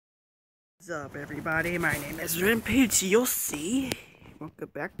What's up, everybody? My name is Rampage. You'll see.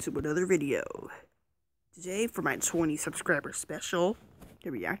 Welcome back to another video. Today, for my 20 subscriber special,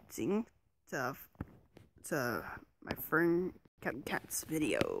 I'm reacting to my friend Captain Cat's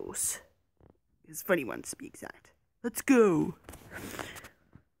videos. His funny ones, to be exact. Let's go.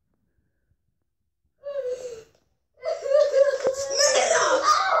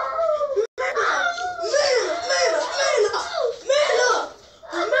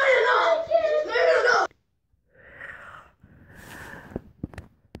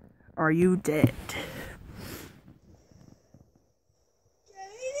 Are you dead?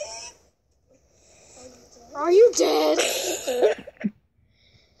 Are you dead?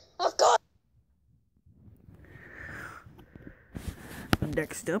 Of course.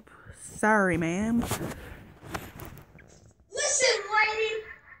 Next up, sorry, ma'am. Listen, lady.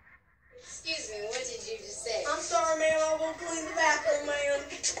 Excuse me, what did you just say? I'm sorry, ma'am. I'll go clean the bathroom, ma'am.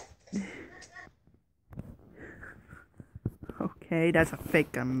 Okay, that's a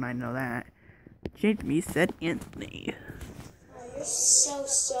fake gun, I know that. Jamie said Anthony. Oh, you're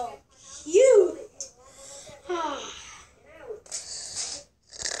so cute.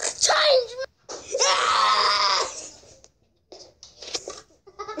 Change me.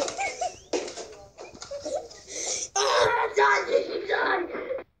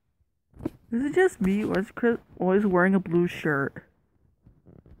 Is it just me, or is Chris always wearing a blue shirt?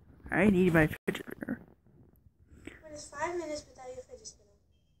 I need my fidget spinner. What is 5 minutes without your fidget spinner?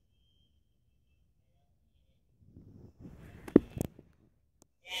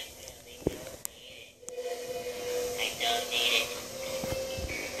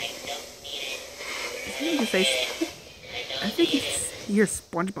 I think you hear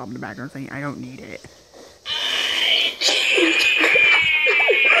SpongeBob in the background saying, "I don't need it."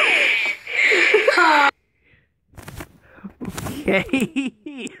 Okay.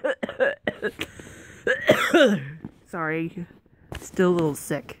 Sorry. Still a little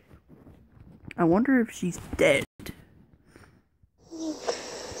sick. I wonder if she's dead.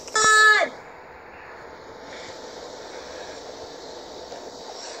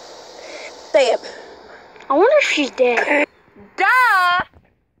 Babe, I wonder if she's dead. Duh!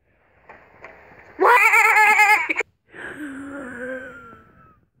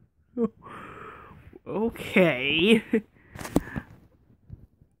 Okay.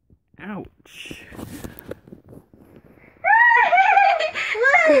 Ouch.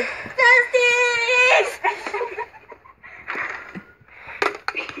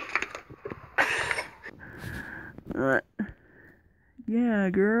 Yeah,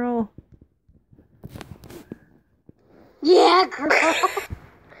 girl. Yeah, girl.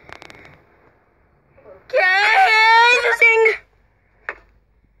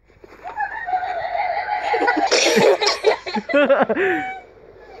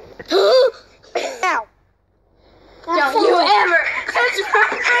 Ow. Don't you ever touch my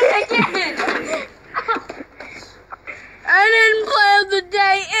friend again. I didn't plan the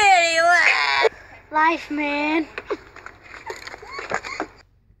day anyway. Life, man.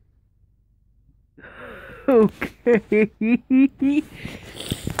 Okay.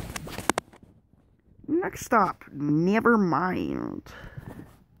 Next stop, never mind.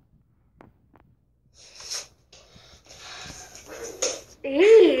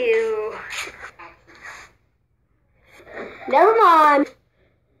 Ew. Never mind.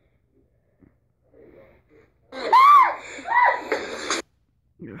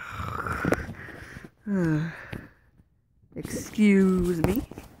 Excuse me.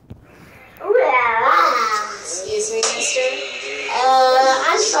 Excuse me, mister.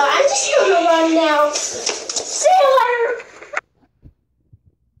 I'm sorry. I'm just gonna run now. See you later.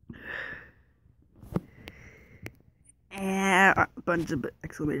 And a bunch of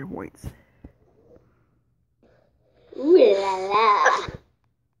exclamation points. Ooh la la.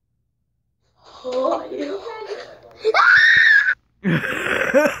 Oh,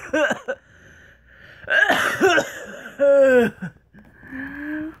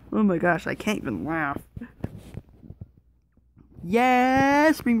 oh my gosh, I can't even laugh.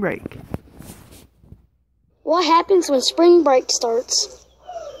 Yeah, spring break. What happens when spring break starts?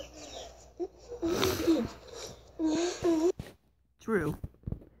 True.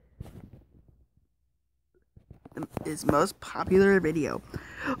 His most popular video,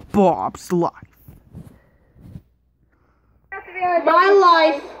 Bob's Life. My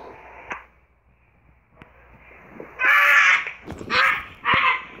life.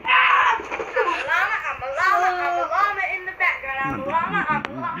 I'm a llama in the background. I'm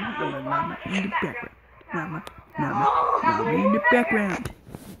a llama in the background. Llama in the background.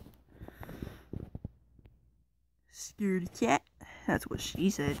 Scaredy cat. That's what she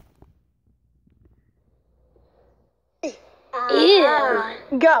said.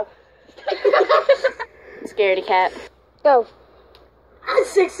 Go. Scaredy cat. Go. I'm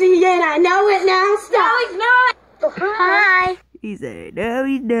 60 and I know it now. Stop. No, he's not. Hi. He said, no,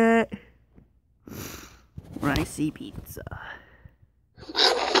 he's not. When I see pizza,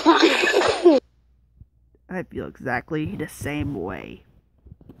 I feel exactly the same way.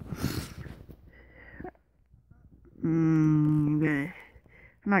 I'm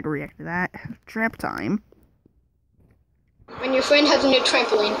not gonna react to that. Tramp time. When your friend has a new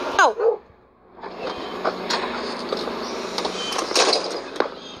trampoline. Oh.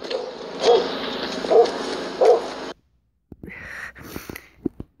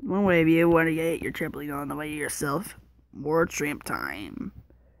 One way if you want to get your trampoline on the way yourself, more tramp time.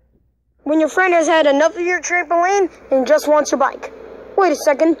 When your friend has had enough of your trampoline and just wants your bike. Wait a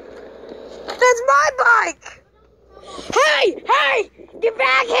second. That's my bike! Hey! Hey! Get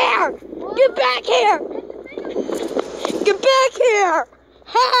back here! Get back here! Get back here!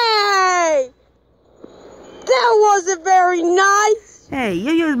 Hey! That wasn't very nice! Hey,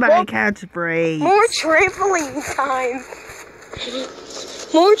 you use my catchphrase. More trampoline time!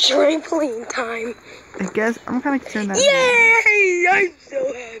 More trampoline time! I guess I'm kind of concerned that. Yay! I'm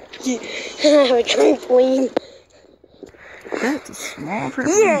so happy. I have a trampoline. That's a small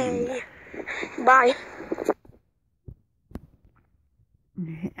trampoline. Yay! Bye.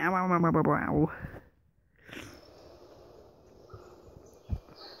 Ow, ow, ow, ow, ow, ow.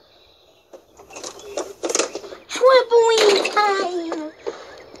 Trampoline time!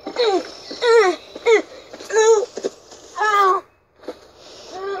 Ow!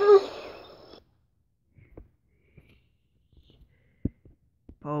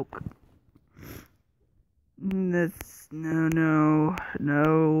 Poke. That's no.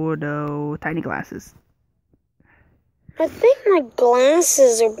 Tiny glasses. I think my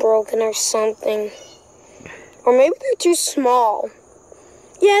glasses are broken or something. Or maybe they're too small.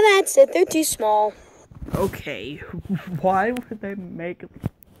 Yeah, that's it. They're too small. Okay, why would they make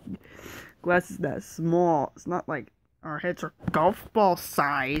glasses that small? It's not like our heads are golf ball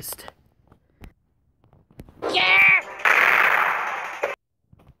sized. Yeah!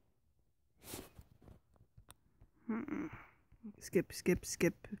 Skip.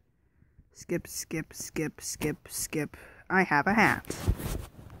 I have a hat.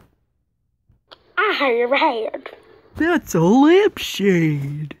 I have a hat. That's a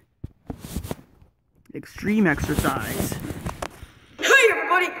lampshade. Extreme exercise. Hey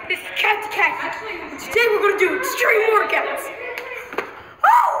everybody, this is Captain Khaki. And today we're going to do extreme workouts.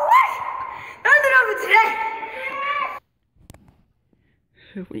 Oh, what? Nothing of it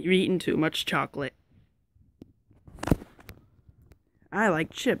today. You're eating too much chocolate. I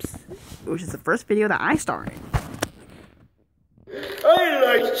like chips, which is the first video that I started. I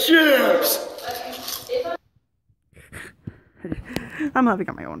like chips! I'm having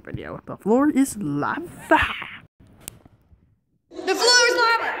on my own video. The floor is lava. The floor is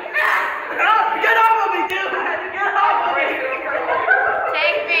lava. Get off of me, dude! Get off of me!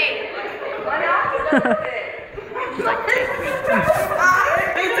 Take me.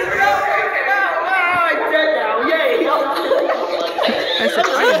 I'm dead now, yay! I said, I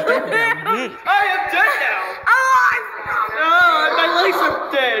am dead now, yay. I am dead now! My legs are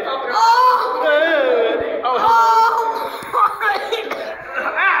dead!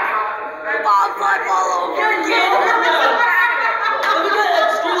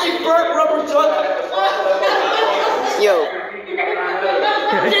 Yo.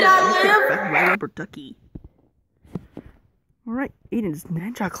 Did I live? My rubber ducky. Alright, Aiden's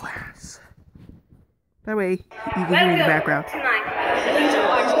ninja class. By the way, you can hear me in the background. Tonight, ninja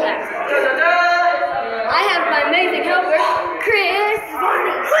arts class. I have my amazing helper, Chris.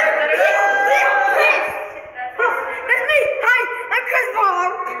 That's me. Hi, I'm Chris Paul.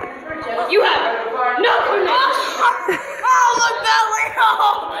 You have no control. Oh, my belly.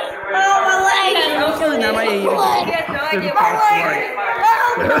 Oh, my leg. Actually, not my Aiden. You have no idea My what leg.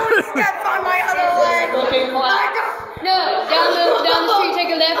 Oh, steps on my other leg. No, down the street, take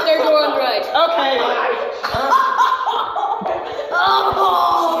a left, third door on the right. Okay.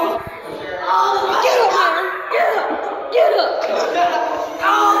 Get up!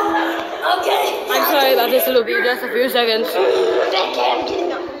 Okay. I'm sorry about this, it'll be just a few seconds.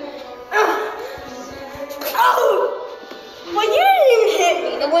 Well, you didn't even hit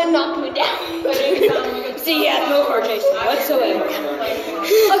me. The wind knocked me down. See, he has no coordination whatsoever.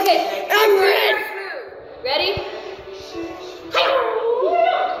 Okay, I'm red. ready?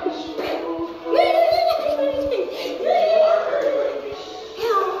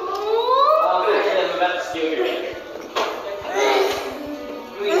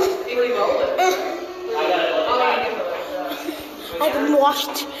 I haven't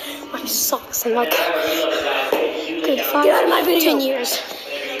washed my socks in like good 5, Get out of my video. 10 years.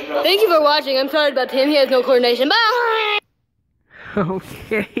 Thank you for watching. I'm sorry about Tim. He has no coordination. Bye!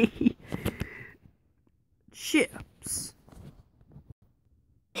 Okay. Chips.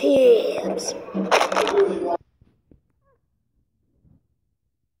 Chips.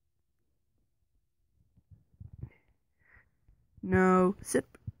 No.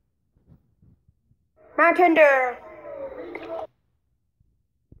 Sip. My tender.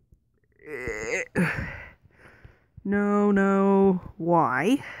 No, no.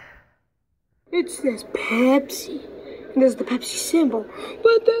 Why? It says Pepsi. And there's the Pepsi symbol.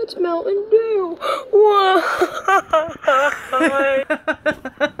 But that's Mountain Dew. Why?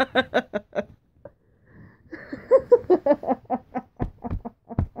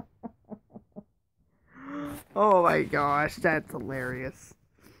 Oh my gosh, that's hilarious.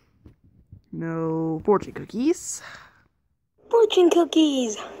 No fortune cookies. Fortune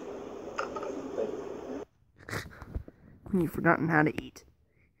cookies. You've forgotten how to eat.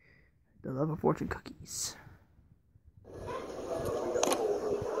 The love of fortune cookies.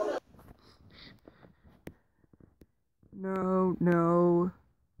 No, no.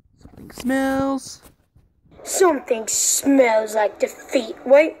 Something smells. Something smells like defeat.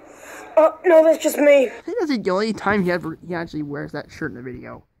 Wait. Oh, no, that's just me. I think that's the only time he actually wears that shirt in the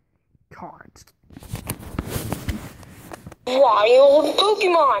video. God. Wild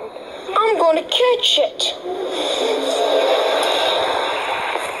Pokemon. I'm gonna catch it.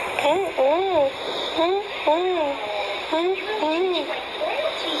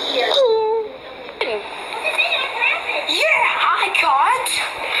 Yeah, I caught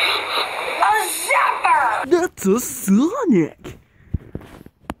a zapper. That's a Sonic!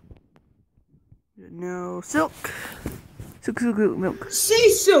 No, Silk. Silk, silk, silk, milk. Say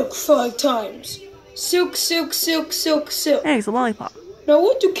silk 5 times. Silk, silk, silk, silk, silk. Hey, it's a lollipop. Now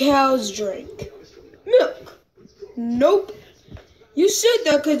what do cows drink? Milk. Nope. You said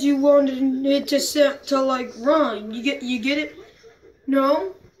that because you wanted it to like rhyme. You get it?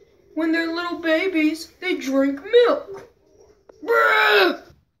 No. When they're little babies, they drink milk. Bruh!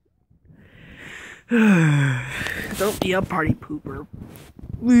 Don't be a party pooper.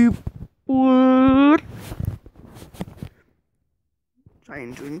 Weep. What?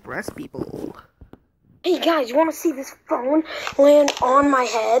 Trying to impress people. Hey guys, you want to see this phone land on my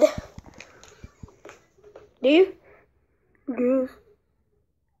head? Do you? Yes.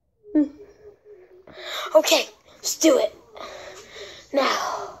 Okay, let's do it.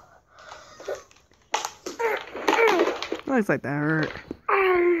 Now. Looks like that hurt.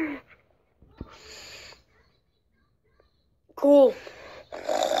 Cool.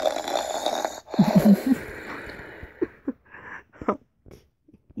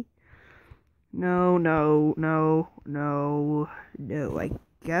 No, no, no, no, no. I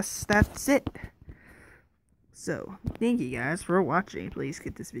guess that's it. So, thank you guys for watching. Please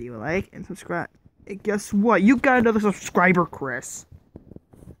give this video a like and subscribe. And guess what? You got another subscriber, Chris.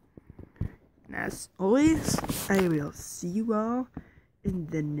 And as always, I will see you all in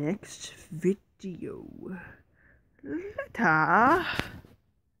the next video. Later.